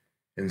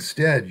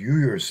 Instead, you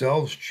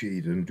yourselves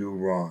cheat and do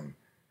wrong,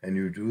 and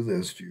you do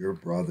this to your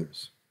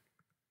brothers."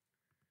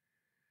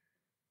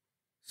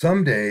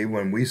 Someday,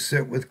 when we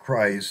sit with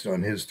Christ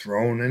on his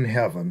throne in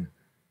heaven,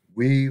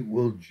 we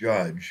will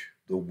judge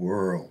the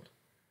world.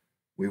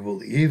 We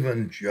will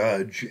even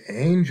judge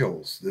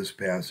angels, this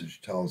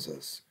passage tells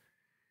us.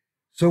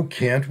 So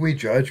can't we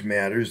judge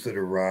matters that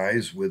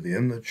arise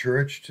within the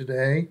church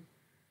today?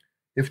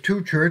 If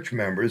two church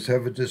members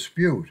have a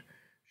dispute,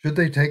 should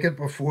they take it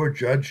before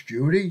Judge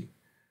Judy?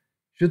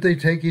 Should they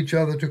take each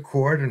other to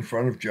court in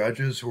front of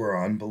judges who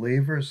are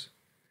unbelievers?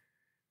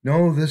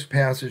 No, this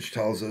passage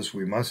tells us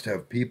we must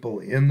have people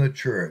in the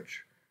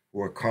church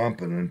who are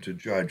competent to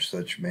judge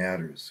such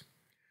matters.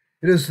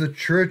 It is the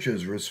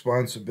church's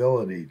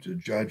responsibility to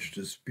judge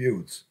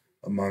disputes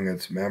among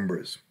its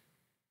members.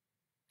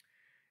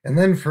 And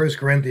then 1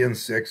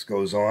 Corinthians 6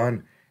 goes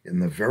on in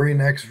the very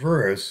next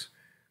verse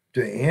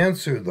to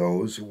answer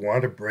those who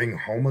want to bring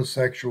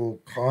homosexual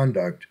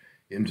conduct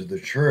into the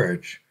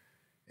church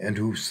and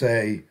who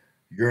say,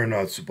 "You're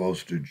not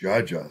supposed to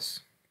judge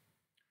us."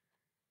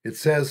 It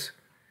says,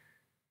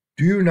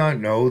 "Do you not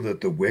know that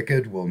the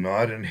wicked will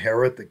not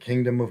inherit the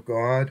kingdom of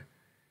God?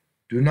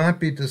 Do not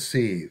be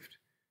deceived.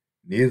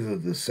 Neither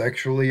the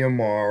sexually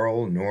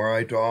immoral, nor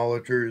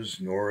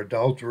idolaters, nor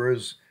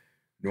adulterers,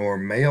 nor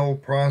male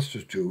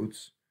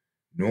prostitutes,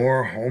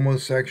 nor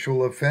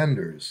homosexual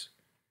offenders,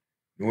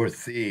 nor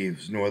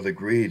thieves, nor the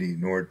greedy,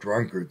 nor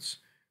drunkards,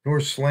 nor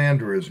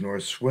slanderers nor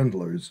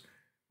swindlers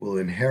will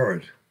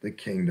inherit the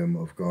kingdom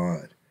of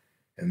God.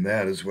 And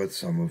that is what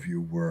some of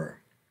you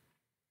were.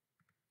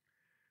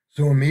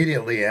 So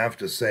immediately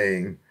after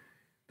saying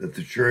that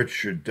the church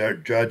should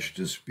judge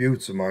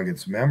disputes among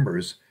its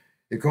members,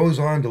 it goes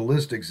on to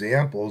list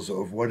examples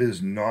of what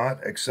is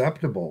not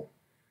acceptable.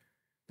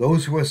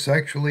 Those who are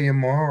sexually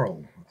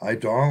immoral,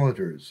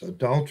 idolaters,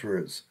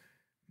 adulterers,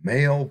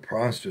 male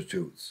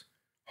prostitutes,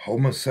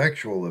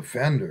 homosexual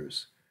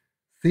offenders,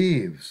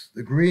 thieves,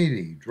 the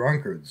greedy,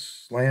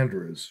 drunkards,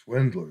 slanderers,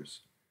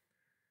 swindlers.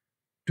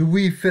 Do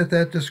we fit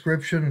that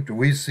description? Do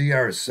we see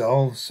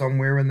ourselves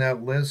somewhere in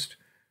that list?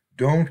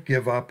 Don't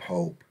give up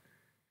hope.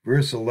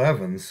 Verse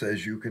 11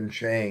 says you can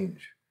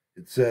change.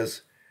 It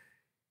says,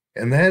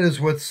 and that is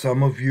what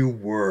some of you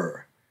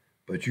were,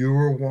 but you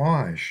were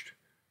washed,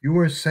 you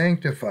were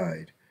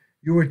sanctified,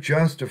 you were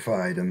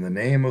justified in the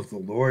name of the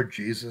Lord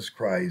Jesus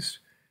Christ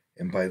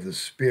and by the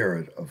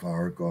Spirit of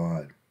our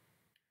God.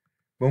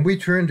 When we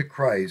turn to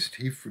Christ,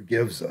 he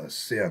forgives us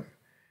sin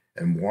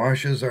and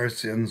washes our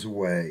sins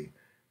away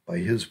by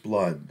his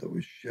blood that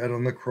was shed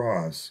on the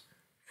cross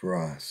for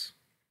us.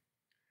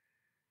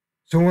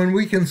 So when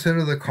we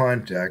consider the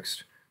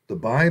context, the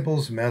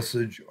Bible's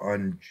message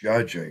on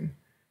judging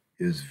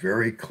is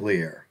very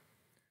clear.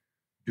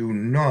 Do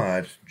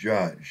not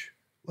judge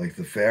like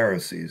the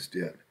Pharisees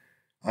did,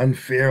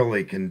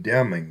 unfairly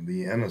condemning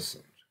the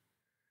innocent.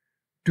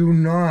 Do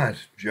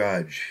not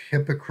judge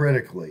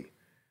hypocritically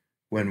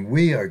when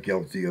we are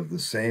guilty of the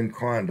same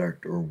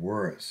conduct or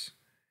worse,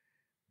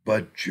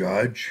 but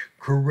judge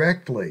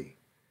correctly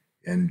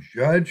and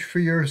judge for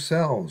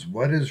yourselves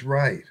what is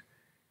right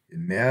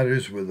in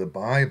matters where the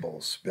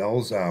Bible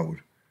spells out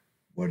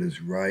what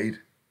is right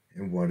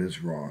and what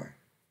is wrong.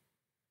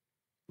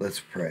 Let's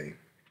pray.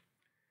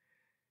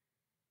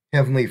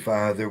 Heavenly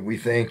Father, we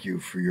thank you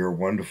for your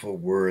wonderful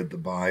word, the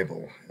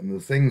Bible, and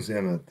the things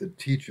in it that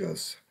teach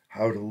us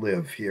how to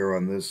live here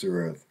on this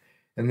earth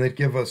and that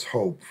give us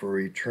hope for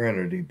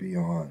eternity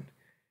beyond.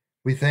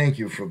 We thank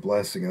you for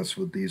blessing us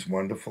with these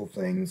wonderful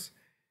things,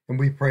 and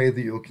we pray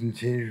that you'll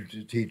continue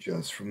to teach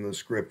us from the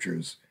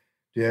Scriptures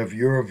to have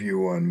your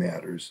view on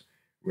matters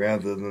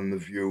rather than the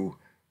view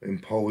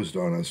imposed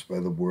on us by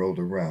the world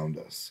around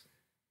us.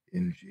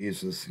 In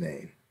Jesus'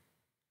 name,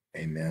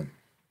 amen.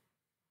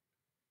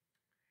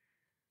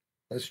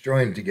 Let's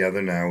join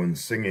together now in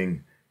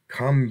singing,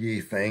 Come Ye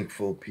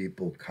Thankful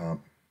People,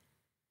 Come.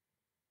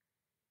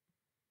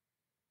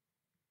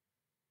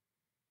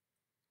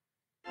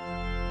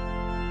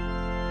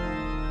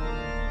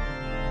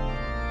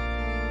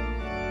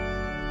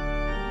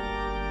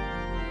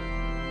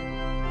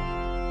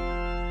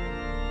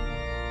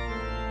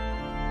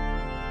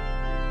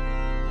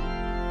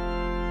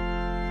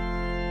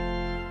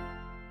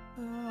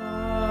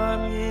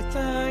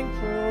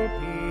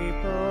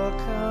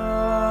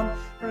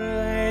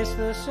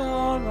 The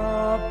song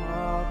of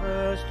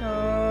harvest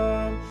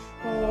come,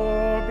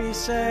 all be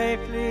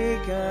safely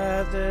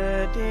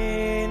gathered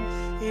in,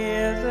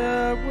 ere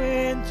the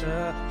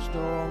winter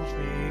storms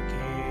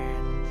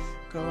begin.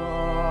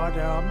 God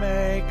our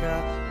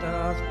Maker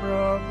doth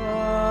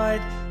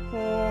provide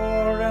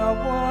for our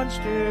wants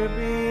to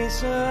be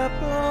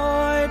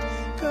supplied.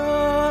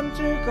 Come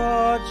to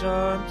God's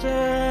own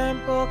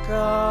temple,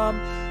 come,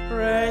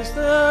 praise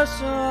the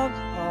song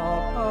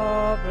of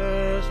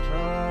harvest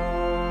home.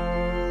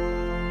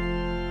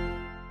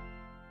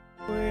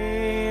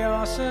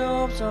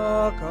 Ourselves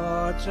are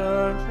God's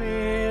own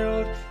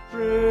field,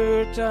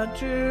 fruit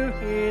unto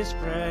his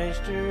praise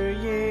to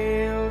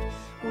yield.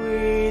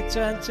 Wheat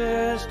and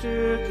tares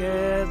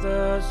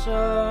together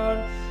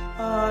sown,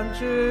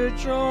 unto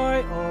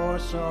joy or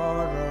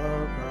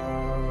sorrow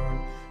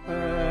grown.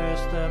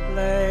 First the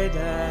blade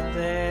and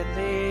then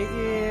the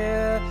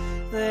ear,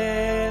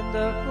 then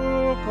the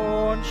full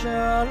corn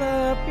shall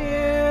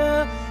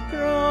appear.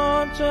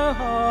 Grant a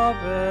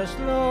harvest,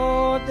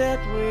 Lord, that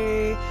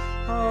we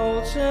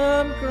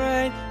wholesome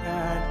grain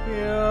and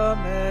pure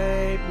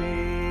may be.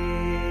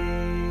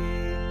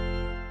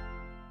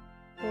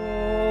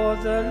 For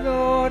the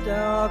Lord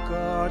our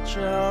God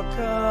shall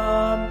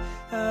come,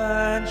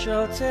 and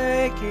shall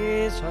take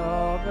his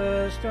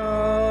harvest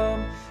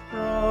home.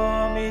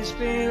 From his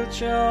field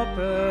shall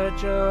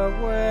purge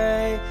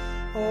away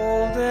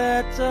all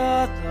that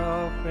doth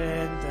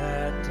offend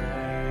that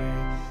day.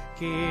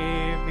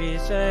 Give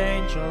his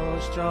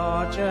angels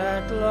charge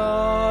at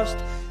last,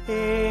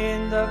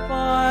 in the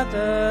fire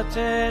the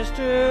tares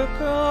to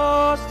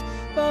cast,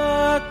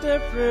 but the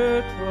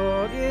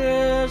fruitful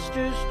is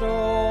to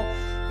store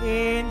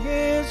in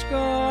his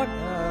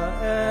corner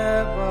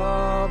evermore.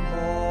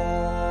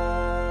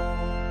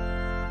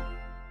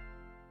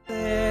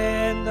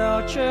 Then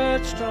thou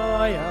church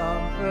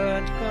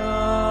triumphant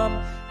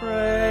come,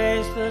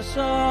 praise the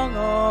song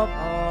of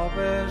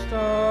harvest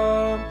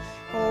home,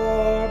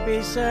 all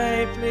be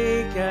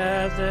safely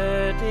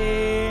gathered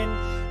in,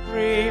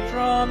 free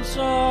from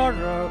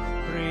sorrow,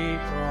 free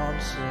from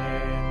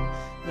sin,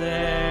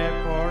 there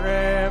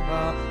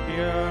forever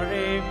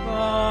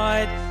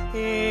purified,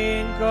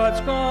 in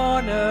God's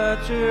corner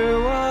to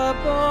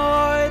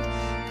abide.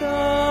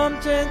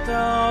 and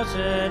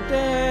 10,000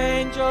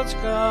 angels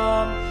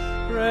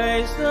come,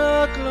 praise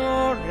the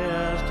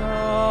glorious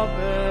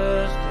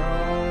harvest throne.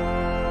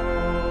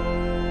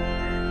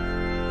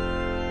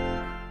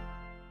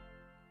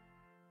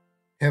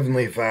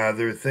 Heavenly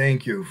Father,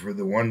 thank you for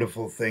the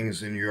wonderful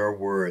things in your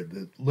word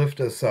that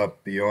lift us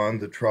up beyond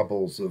the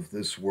troubles of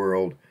this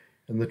world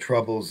and the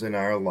troubles in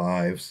our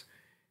lives,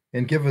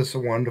 and give us a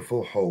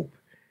wonderful hope,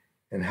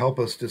 and help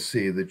us to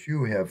see that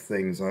you have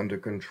things under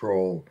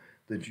control,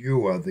 that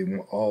you are the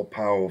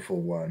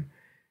all-powerful one,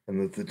 and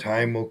that the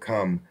time will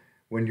come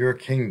when your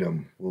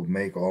kingdom will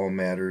make all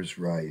matters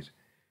right,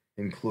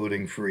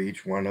 including for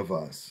each one of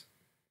us.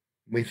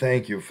 We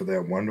thank you for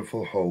that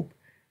wonderful hope.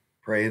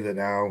 Pray that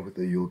now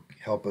that you'll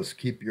help us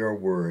keep your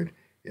word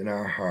in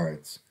our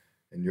hearts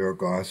and your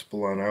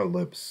gospel on our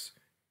lips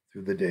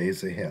through the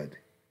days ahead.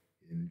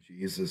 In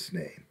Jesus'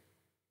 name,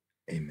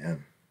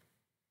 amen.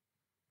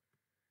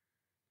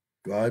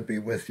 God be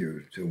with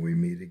you till we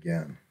meet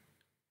again.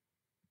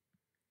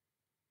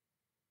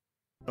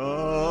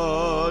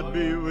 God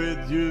be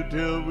with you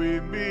till we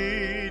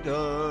meet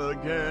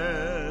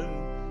again.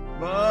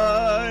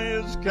 By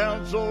his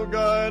counsel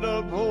guide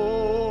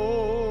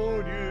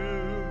uphold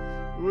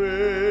you,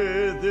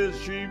 with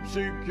his sheep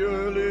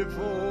securely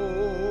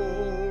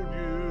fold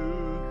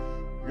you.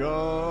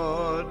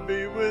 God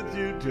be with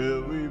you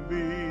till we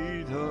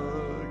meet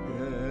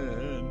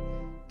again.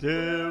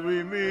 Till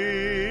we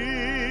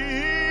meet,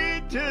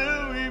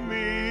 till we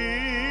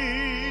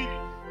meet,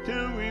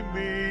 till we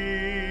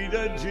meet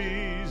at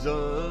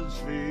Jesus'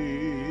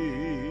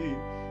 feet.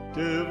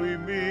 Till we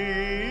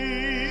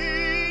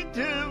meet,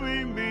 till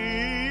we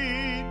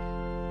meet.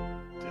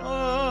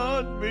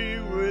 God be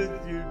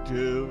with you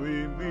till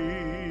we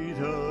meet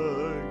again.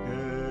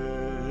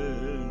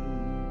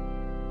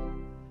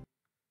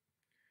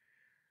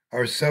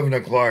 Our 7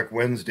 o'clock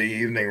Wednesday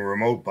evening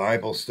remote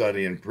Bible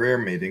study and prayer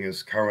meeting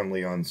is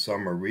currently on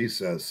summer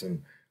recess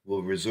and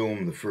will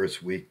resume the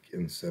first week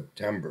in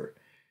September.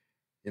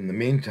 In the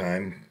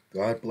meantime,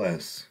 God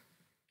bless.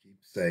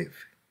 Keep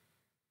safe.